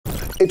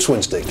It's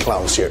Wednesday,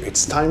 Klaus here.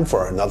 It's time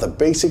for another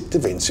basic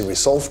Davinci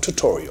Resolve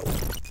tutorial.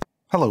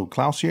 Hello,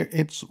 Klaus here.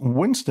 It's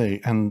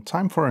Wednesday and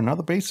time for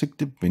another basic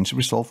Davinci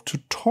Resolve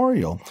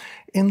tutorial.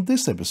 In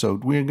this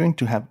episode, we are going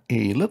to have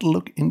a little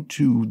look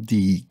into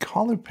the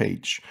color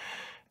page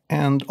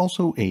and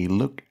also a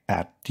look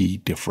at the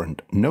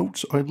different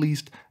notes, or at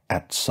least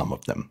at some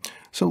of them.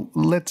 So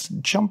let's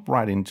jump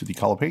right into the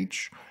color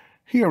page.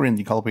 Here in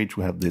the color page,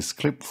 we have this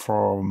clip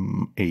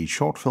from a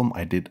short film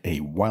I did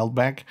a while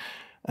back.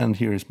 And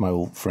here is my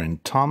old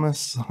friend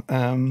Thomas,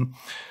 and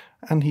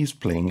he's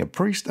playing a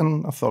priest,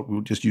 and I thought we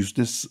would just use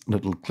this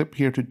little clip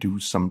here to do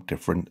some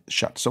different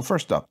shots. So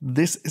first up,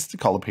 this is the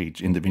color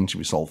page in Davinci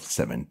Resolve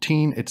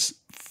 17. It's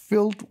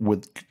filled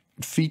with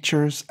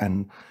features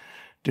and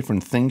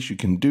different things you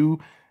can do,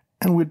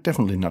 and we're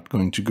definitely not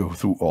going to go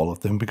through all of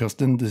them, because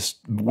then this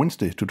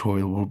Wednesday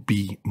tutorial will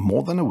be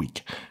more than a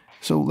week.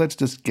 So let's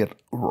just get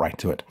right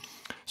to it.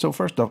 So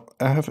first up,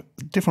 I have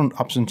different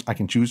options I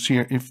can choose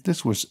here. If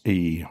this was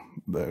a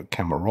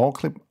camera raw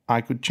clip,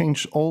 I could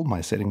change all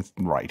my settings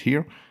right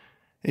here.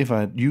 If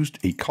I used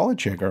a color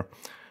checker,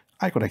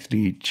 I could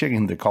actually check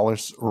in the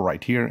colors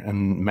right here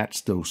and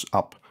match those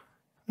up.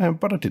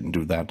 But I didn't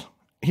do that.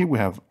 Here we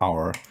have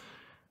our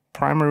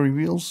primary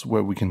wheels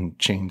where we can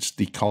change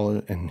the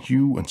color and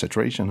hue and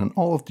saturation and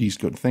all of these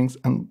good things.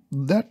 And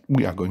that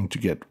we are going to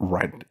get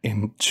right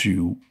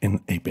into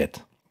in a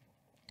bit.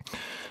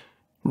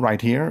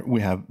 Right here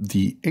we have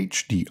the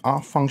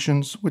HDR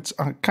functions, which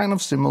are kind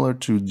of similar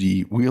to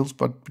the wheels,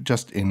 but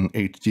just in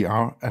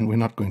HDR, and we're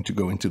not going to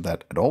go into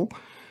that at all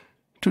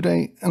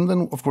today. And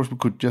then of course we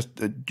could just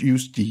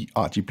use the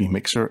RGB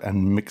mixer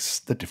and mix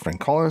the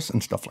different colors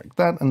and stuff like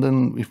that. And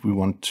then if we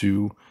want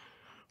to,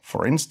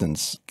 for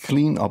instance,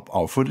 clean up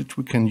our footage,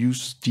 we can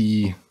use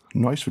the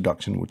noise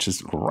reduction, which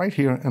is right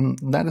here, and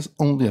that is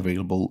only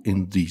available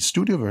in the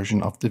studio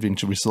version of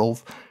Davinci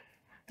Resolve.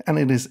 And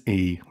it is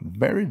a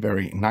very,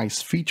 very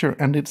nice feature,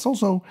 and it's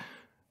also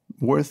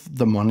worth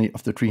the money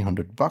of the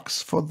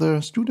 $300 for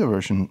the studio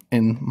version,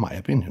 in my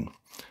opinion.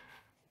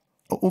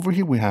 Over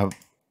here we have,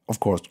 of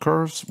course,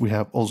 curves. We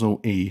have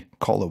also a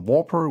color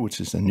warper, which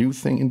is a new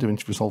thing in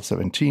Davinci Resolve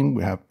 17.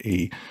 We have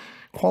a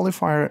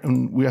qualifier,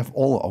 and we have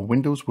all our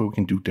windows where we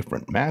can do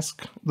different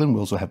masks. Then we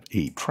also have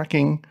a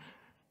tracking,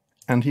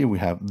 and here we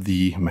have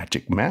the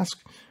magic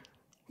mask,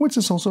 which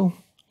is also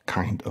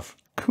kind of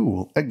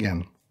cool.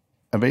 Again,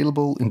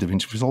 available in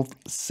Davinci Resolve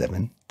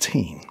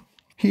 17.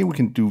 Here we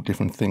can do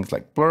different things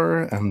like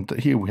blur, and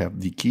here we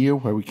have the gear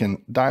where we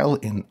can dial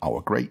in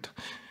our grade.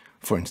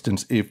 For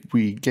instance, if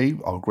we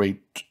gave our grade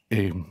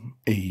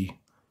a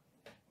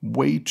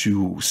way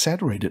to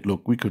saturated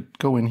look, we could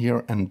go in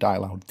here and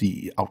dial out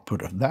the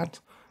output of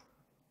that.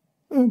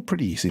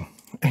 Pretty easy.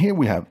 Here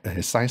we have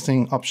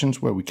sizing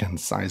options where we can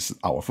size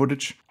our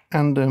footage,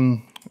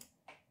 and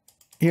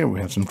here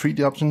we have some 3D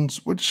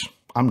options, which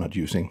I'm not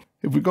using.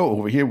 If we go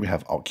over here, we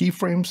have our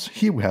keyframes.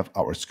 Here we have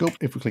our scope.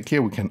 If we click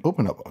here, we can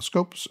open up our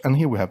scopes, and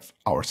here we have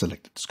our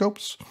selected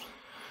scopes.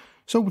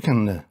 So we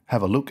can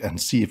have a look and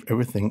see if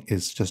everything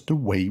is just the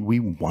way we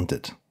want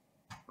it.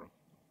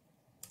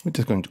 We're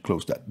just going to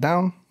close that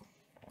down.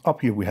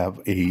 Up here we have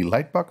a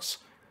light box.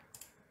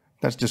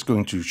 That's just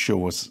going to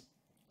show us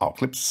our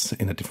clips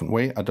in a different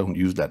way. I don't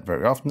use that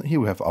very often. Here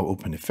we have our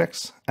open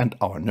effects and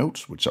our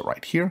notes, which are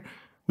right here.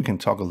 We can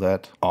toggle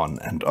that on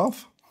and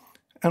off.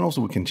 And also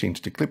we can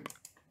change the clip.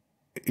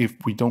 If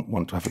we don't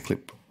want to have a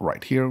clip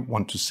right here,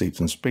 want to save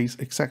some space,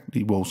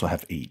 exactly, we also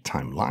have a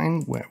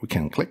timeline where we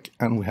can click,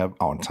 and we have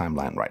our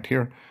timeline right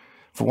here.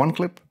 For one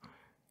clip,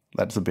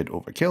 that's a bit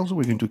overkill, so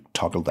we're going to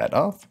toggle that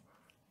off.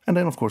 And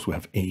then of course we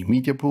have a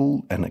media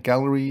pool and a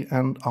gallery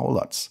and our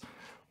LUTs.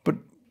 But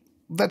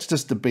that's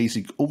just the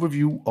basic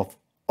overview of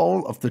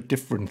all of the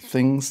different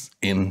things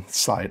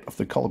inside of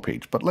the color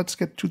page. But let's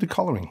get to the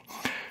coloring.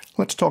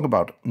 Let's talk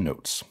about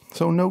notes.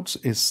 So notes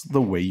is the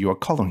way you are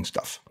coloring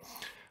stuff.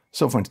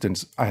 So for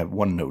instance, I have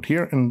one note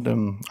here, and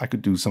I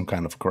could do some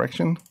kind of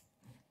correction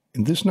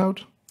in this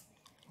note.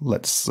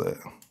 Let's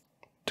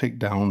take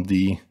down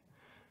the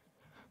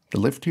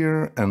lift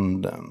here,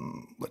 and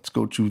let's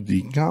go to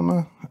the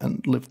gamma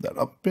and lift that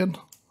up a bit.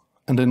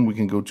 And then we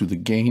can go to the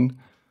gain,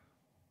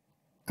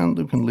 and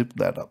we can lift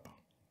that up.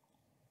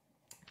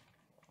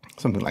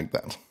 Something like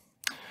that.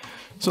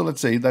 So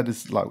let's say that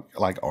is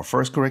like our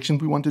first correction.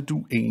 We want to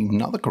do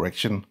another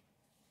correction.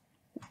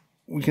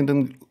 We can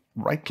then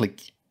right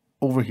click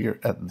over here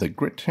at the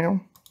grid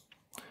here,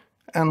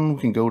 and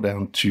we can go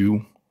down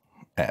to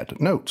add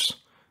notes.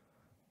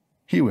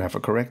 Here we have a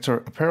corrector,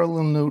 a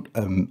parallel node,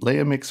 a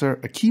layer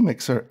mixer, a key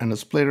mixer, and a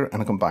splitter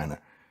and a combiner.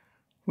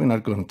 We're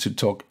not going to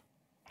talk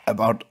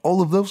about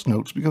all of those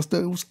notes because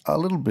those are a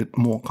little bit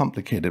more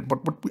complicated.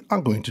 But what we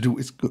are going to do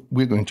is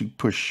we're going to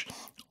push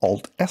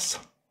Alt S,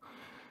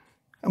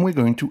 and we're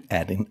going to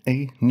add in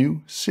a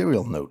new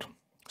serial node.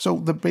 So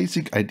the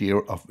basic idea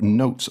of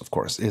notes, of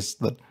course, is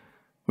that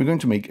we're going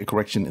to make a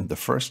correction in the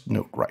first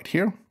node right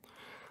here.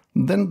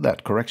 Then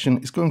that correction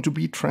is going to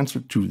be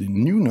transferred to the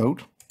new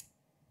node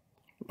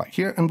like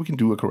here, and we can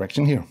do a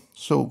correction here.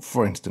 So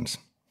for instance,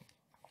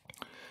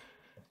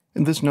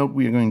 In this node,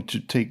 we are going to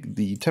take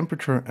the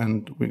temperature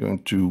and we're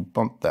going to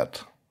bump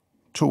that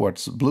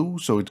towards blue,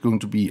 so it's going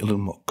to be a little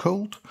more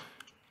cold.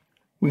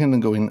 We can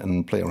then go in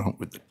and play around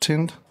with the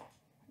tint.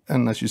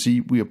 And as you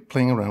see, we are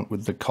playing around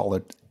with the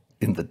color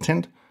in the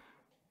tint.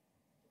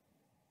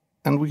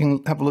 And we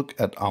can have a look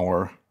at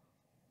our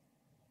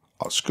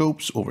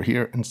scopes over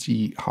here and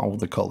see how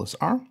the colors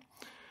are.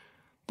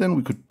 Then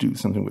we could do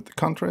something with the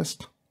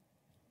contrast.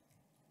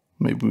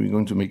 Maybe we're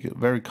going to make a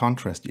very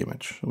contrasty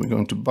image. So we're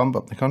going to bump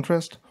up the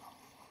contrast.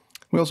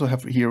 We also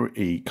have here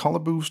a color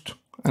boost,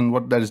 and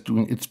what that is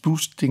doing, it's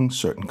boosting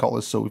certain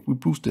colors. So if we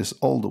boost this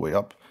all the way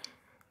up,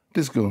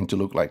 this is going to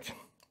look like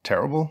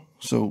terrible.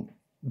 So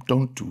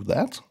don't do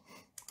that,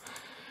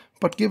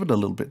 but give it a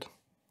little bit.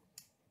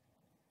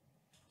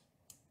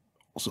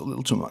 Also a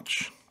little too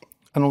much.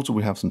 And also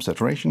we have some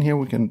saturation here.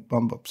 We can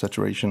bump up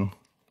saturation,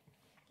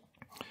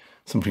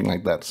 something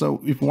like that.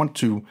 So if we want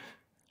to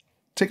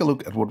take a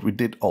look at what we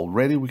did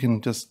already, we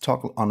can just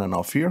toggle on and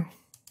off here.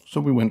 So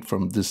we went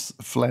from this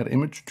flat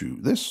image to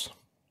this,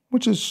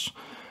 which is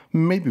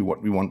maybe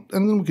what we want.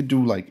 And then we could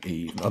do like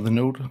another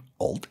node,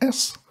 Alt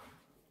S.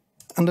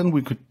 And then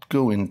we could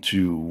go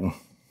into,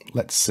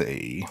 let's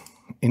say,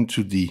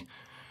 into the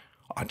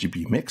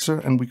RGB mixer.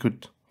 And we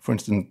could, for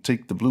instance,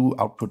 take the blue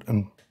output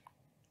and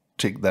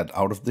take that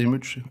out of the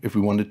image if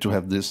we wanted to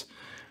have this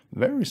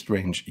very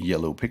strange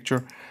yellow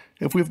picture.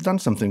 If we've done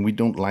something we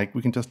don't like,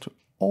 we can just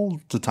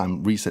all the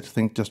time reset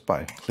things just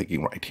by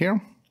clicking right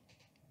here.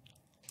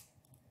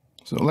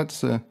 So let's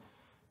play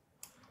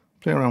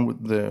around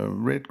with the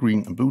red,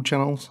 green, and blue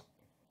channels.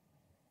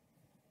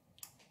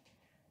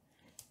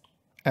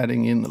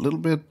 Adding in a little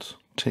bit,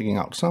 taking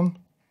out some.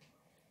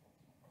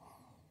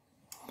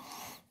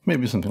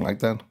 Maybe something like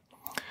that.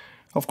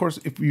 Of course,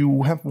 if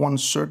you have one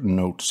certain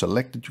node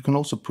selected, you can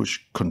also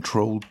push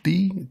Ctrl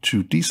D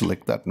to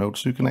deselect that node.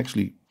 So you can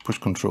actually push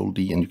Ctrl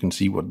D and you can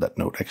see what that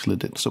node actually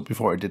did. So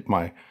before I did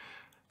my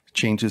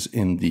changes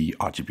in the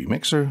RGB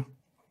mixer,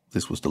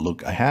 this was the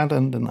look I had,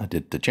 and then I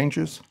did the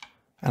changes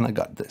and I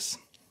got this.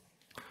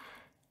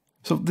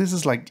 So this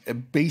is like a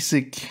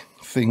basic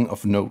thing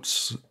of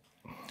nodes,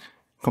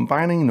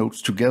 combining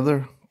nodes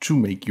together to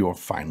make your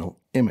final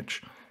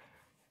image.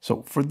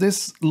 So for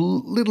this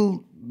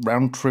little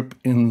round trip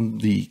in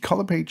the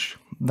color page,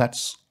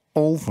 that's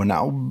all for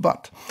now,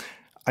 but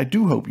I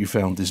do hope you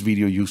found this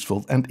video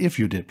useful, and if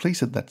you did, please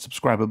hit that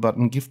subscribe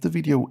button, give the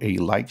video a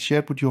like, share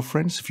it with your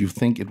friends if you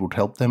think it would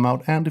help them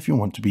out, and if you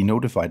want to be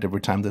notified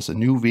every time there's a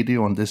new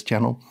video on this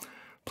channel,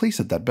 please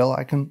hit that bell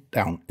icon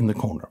down in the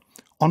corner.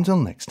 Until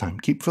next time,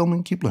 keep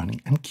filming, keep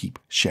learning, and keep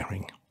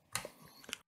sharing.